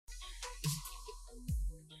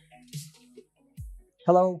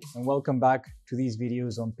Hello and welcome back to these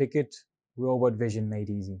videos on Pickit Robot Vision Made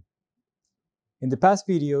Easy. In the past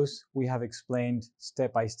videos, we have explained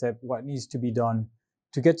step by step what needs to be done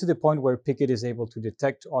to get to the point where Pickit is able to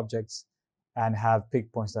detect objects and have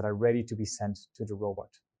pick points that are ready to be sent to the robot.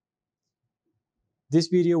 This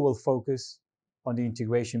video will focus on the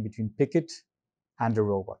integration between Pickit and the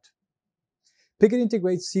robot. Pickit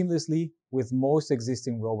integrates seamlessly with most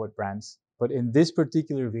existing robot brands, but in this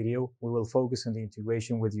particular video, we will focus on the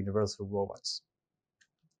integration with universal robots.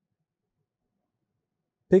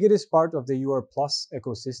 Pickit is part of the UR Plus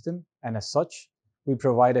ecosystem, and as such, we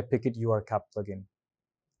provide a Pickit URCap plugin.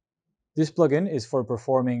 This plugin is for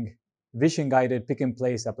performing vision-guided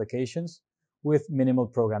pick-and-place applications with minimal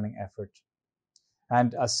programming effort.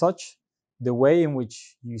 And as such, the way in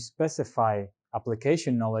which you specify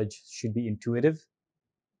application knowledge should be intuitive,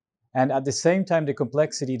 and at the same time, the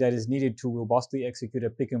complexity that is needed to robustly execute a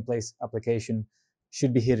pick-and-place application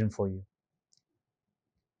should be hidden for you.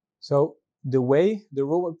 So the way the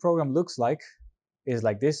robot program looks like is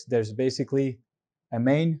like this. There's basically a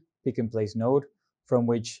main pick-and-place node from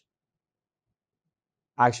which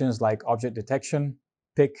actions like object detection,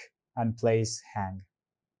 pick, and place hang.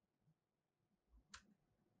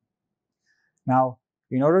 Now,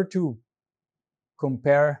 in order to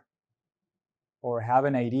compare or have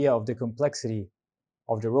an idea of the complexity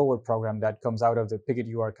of the robot program that comes out of the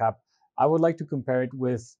Pickit URCap, I would like to compare it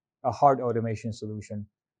with a hard automation solution,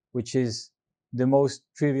 which is the most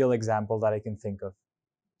trivial example that I can think of.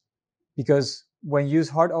 Because when you use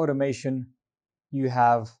hard automation, you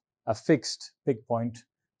have a fixed pick point,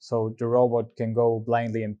 so the robot can go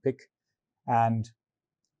blindly and pick, and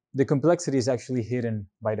the complexity is actually hidden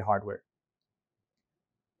by the hardware.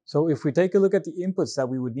 So if we take a look at the inputs that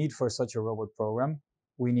we would need for such a robot program,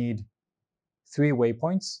 we need 3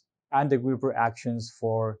 waypoints and the gripper actions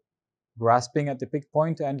for grasping at the pick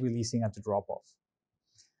point and releasing at the drop-off.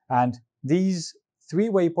 And these 3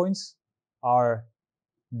 waypoints are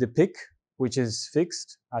the pick, which is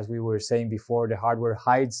fixed. As we were saying before, the hardware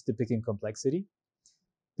hides the picking complexity.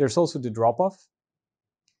 There's also the drop-off.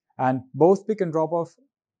 And both pick and drop-off,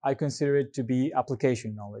 I consider it to be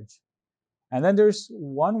application knowledge. And then there's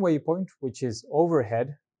one waypoint, which is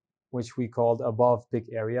overhead, which we called above pick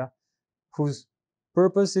area, whose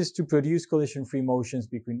purpose is to produce collision-free motions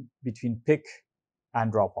between pick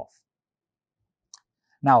and drop-off.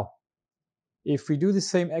 Now, if we do the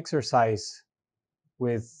same exercise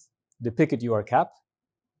with the Pickit URCap,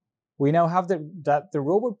 we now have that the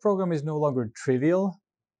robot program is no longer trivial,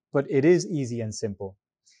 but it is easy and simple.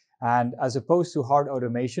 And as opposed to hard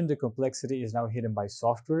automation, the complexity is now hidden by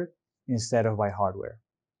software instead of by hardware.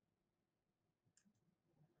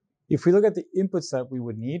 If we look at the inputs that we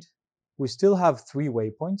would need, we still have 3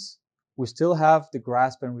 waypoints. We still have the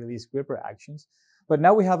grasp and release gripper actions, but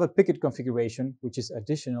now we have a Pickit configuration, which is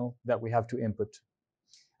additional that we have to input.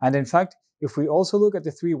 And in fact, if we also look at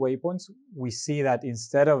the 3 waypoints, we see that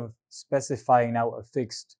instead of specifying now a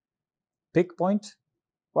fixed pick point,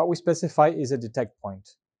 what we specify is a detect point,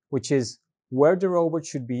 which is where the robot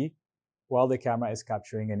should be while the camera is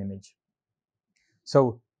capturing an image.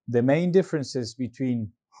 So the main differences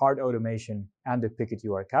between hard automation and the Pickit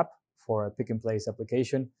URCap for a pick-and-place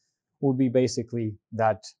application would be basically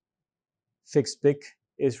that fixed pick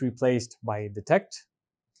is replaced by detect,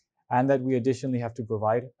 and that we additionally have to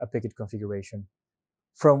provide a Pickit configuration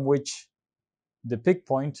from which the pick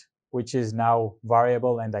point, which is now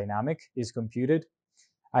variable and dynamic, is computed.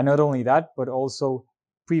 And not only that, but also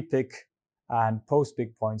pre-pick and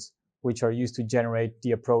post-pick points, which are used to generate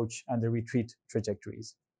the approach and the retreat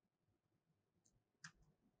trajectories.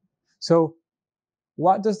 So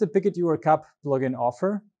what does the Pickit URCap plugin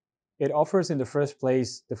offer? It offers in the first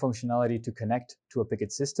place the functionality to connect to a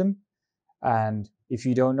Pickit system. And if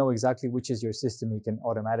you don't know exactly which is your system, you can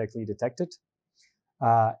automatically detect it.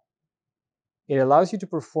 It allows you to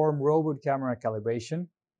perform robot camera calibration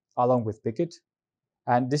along with Pickit.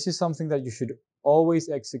 And this is something that you should always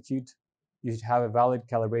execute. You should have a valid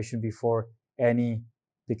calibration before any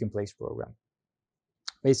pick-and-place program.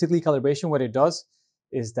 Basically, calibration, what it does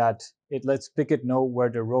is that it lets Pickit know where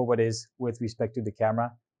the robot is with respect to the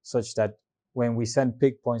camera, such that when we send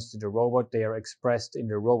pick points to the robot, they are expressed in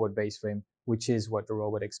the robot base frame, which is what the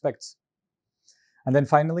robot expects. And then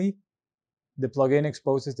finally, the plugin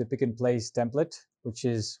exposes the pick-and-place template, which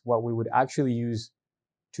is what we would actually use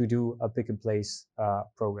to do a pick-and-place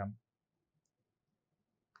program.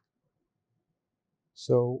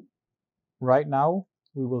 So right now,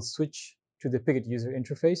 we will switch to the Pickit user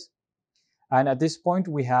interface. And at this point,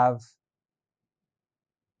 we have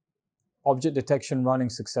object detection running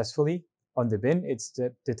successfully on the bin. It's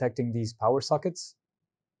detecting these power sockets.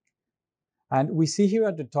 And we see here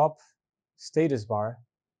at the top status bar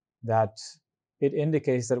that it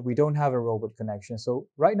indicates that we don't have a robot connection. So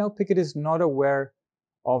right now, Pickit is not aware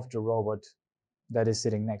of the robot that is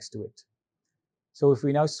sitting next to it. So if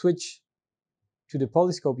we now switch to the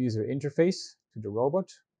Polyscope user interface, to the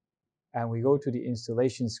robot, and we go to the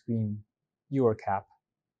installation screen URCap,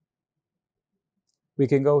 we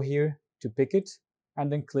can go here to Pickit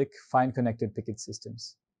and then click Find Connected Pickit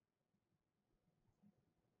Systems.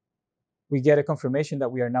 We get a confirmation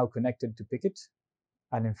that we are now connected to Pickit.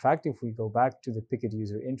 And in fact, if we go back to the Pickit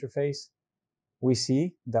user interface, we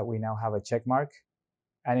see that we now have a check mark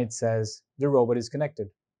and it says the robot is connected.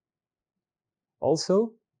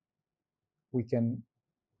 Also, we can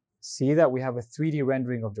see that we have a 3D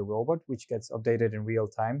rendering of the robot, which gets updated in real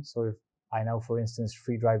time. So if I now, for instance,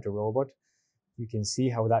 free drive the robot, you can see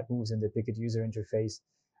how that moves in the Pickit user interface.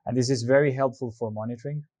 And this is very helpful for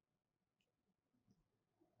monitoring.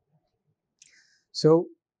 So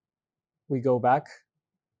we go back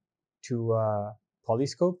to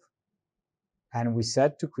Polyscope and we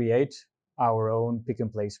set to create our own pick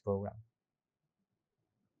and place program.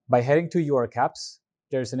 By heading to URCaps,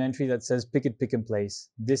 there's an entry that says Pickit pick and place.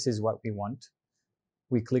 This is what we want.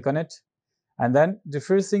 We click on it. And then the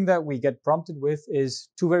first thing that we get prompted with is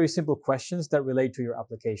two very simple questions that relate to your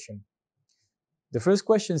application. The first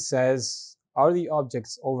question says, are the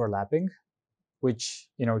objects overlapping? Which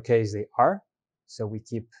in our case they are. So we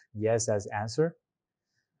keep yes as answer.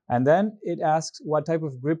 And then it asks what type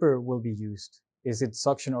of gripper will be used. Is it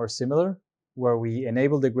suction or similar, where we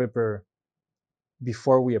enable the gripper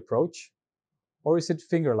before we approach? Or is it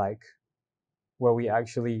finger-like, where we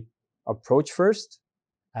actually approach first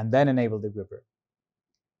and then enable the gripper?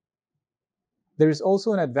 There is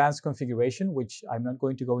also an advanced configuration, which I'm not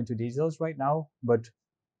going to go into details right now, but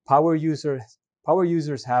power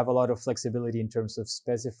users have a lot of flexibility in terms of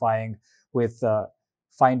specifying with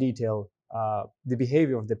fine detail the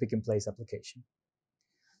behavior of the pick and place application.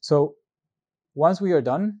 So once we are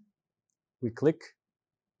done, we click,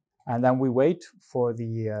 and then we wait for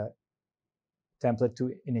the template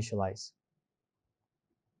to initialize.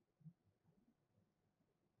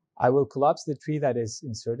 I will collapse the tree that is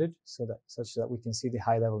inserted such that we can see the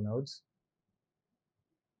high-level nodes.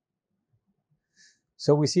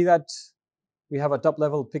 So we see that we have a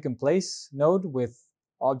top-level pick and place node with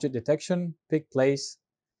object detection, pick, place,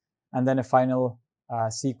 and then a final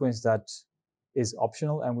sequence that is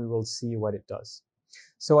optional, and we will see what it does.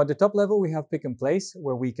 So at the top level, we have pick and place,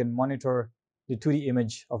 where we can monitor the 2D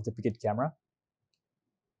image of the Pickit camera.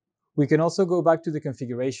 We can also go back to the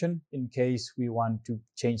configuration in case we want to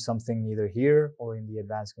change something either here or in the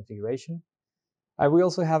advanced configuration. And we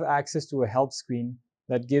also have access to a help screen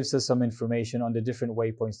that gives us some information on the different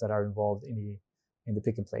waypoints that are involved in the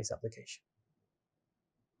pick and place application.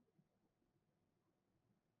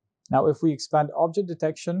 Now, if we expand object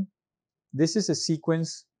detection, this is a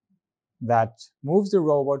sequence that moves the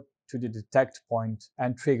robot to the detect point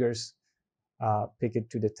and triggers Pickit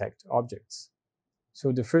to detect objects.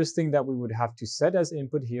 So the first thing that we would have to set as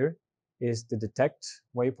input here is the detect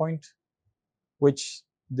waypoint, which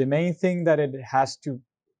the main thing that it has to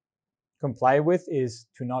comply with is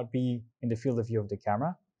to not be in the field of view of the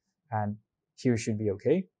camera, and here should be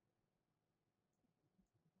okay.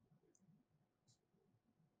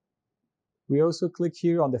 We also click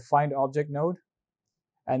here on the Find Object node,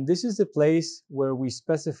 and this is the place where we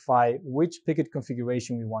specify which Pickit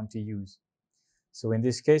configuration we want to use. So in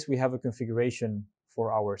this case, we have a configuration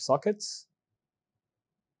for our sockets,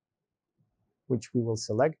 which we will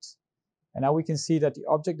select. And now we can see that the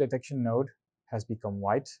object detection node has become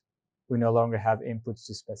white. We no longer have inputs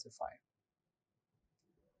to specify.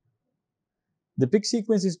 The pick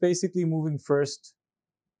sequence is basically moving first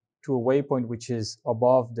to a waypoint which is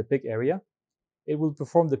above the pick area. It will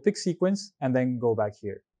perform the pick sequence and then go back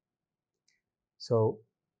here. So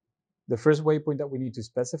the first waypoint that we need to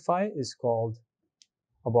specify is called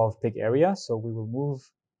above pick area. So we will move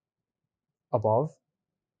above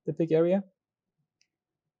the pick area.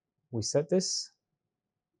 We set this.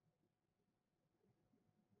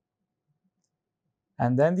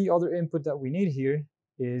 And then the other input that we need here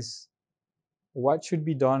is what should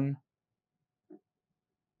be done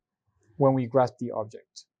when we grasp the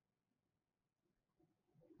object.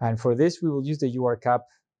 And for this, we will use the URCap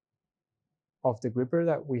of the gripper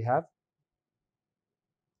that we have.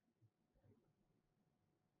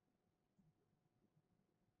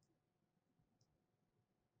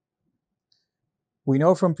 We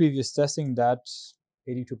know from previous testing that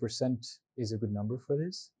 82% is a good number for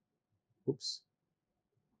this. Oops.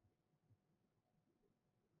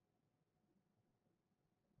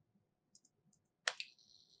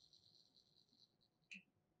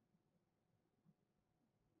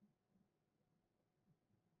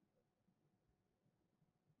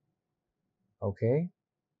 Okay.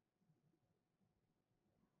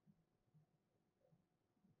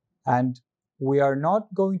 And we are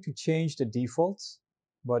not going to change the defaults,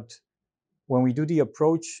 but when we do the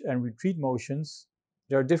approach and retreat motions,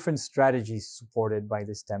 there are different strategies supported by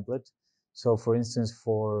this template. So for instance,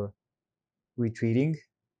 for retreating,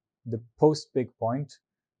 the post big point,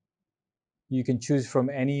 you can choose from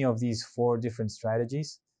any of these 4 different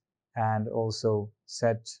strategies and also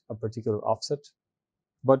set a particular offset.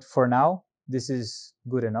 But for now, this is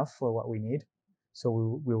good enough for what we need, so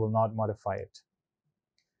we will not modify it.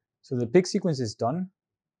 So the pick sequence is done.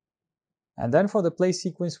 And then for the play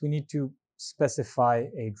sequence, we need to specify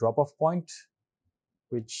a drop-off point,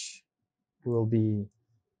 which will be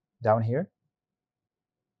down here.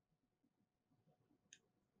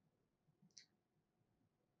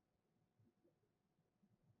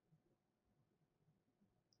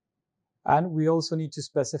 And we also need to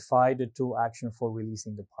specify the tool action for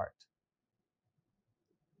releasing the part.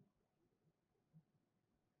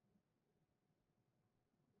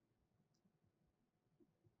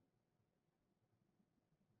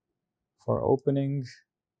 For opening,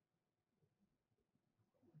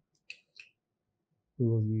 we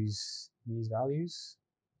will use these values.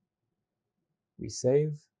 We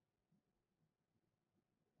save.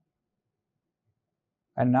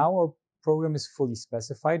 And now our program is fully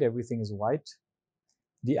specified. Everything is white.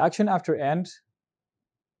 The action after end,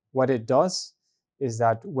 what it does is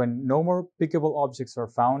that when no more pickable objects are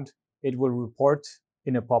found, it will report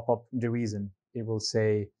in a pop-up the reason. It will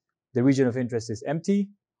say the region of interest is empty,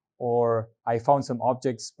 or I found some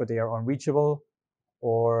objects, but they are unreachable,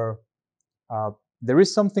 or there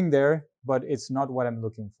is something there, but it's not what I'm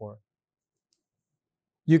looking for.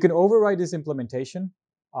 You can override this implementation.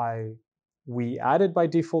 We added by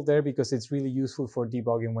default there because it's really useful for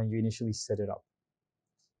debugging when you initially set it up.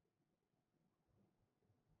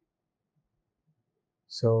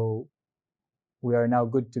 So we are now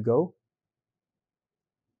good to go.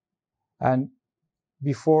 And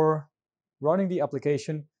before running the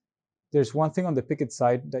application, there's one thing on the Pickit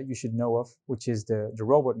side that you should know of, which is the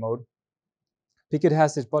robot mode. Pickit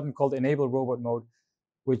has this button called Enable Robot Mode,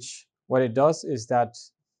 which what it does is that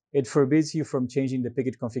it forbids you from changing the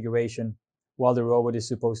Pickit configuration while the robot is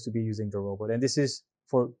supposed to be using the robot. And this is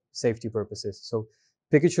for safety purposes. So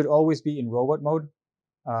Pickit should always be in robot mode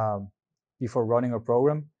before running a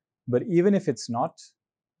program. But even if it's not,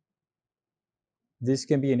 this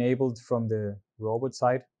can be enabled from the robot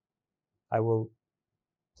side. I will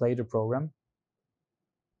play the program.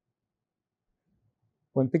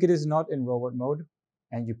 When Pickit is not in robot mode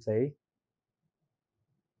and you play,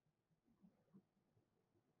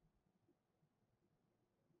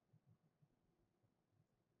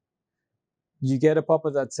 you get a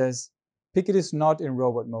pop-up that says, Pickit is not in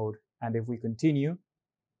robot mode. And if we continue,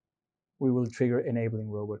 we will trigger enabling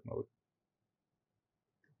robot mode.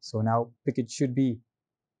 So now Pickit should be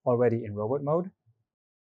already in robot mode.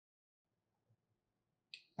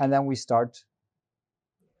 And then we start.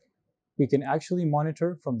 We can actually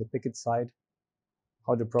monitor from the Pickit side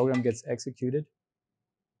how the program gets executed.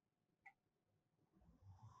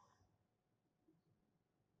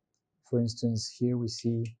 For instance, here we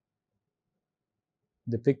see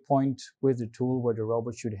the pick point with the tool where the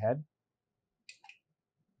robot should head.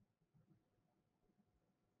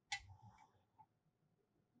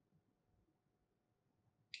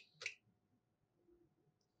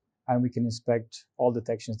 And we can inspect all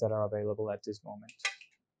detections that are available at this moment.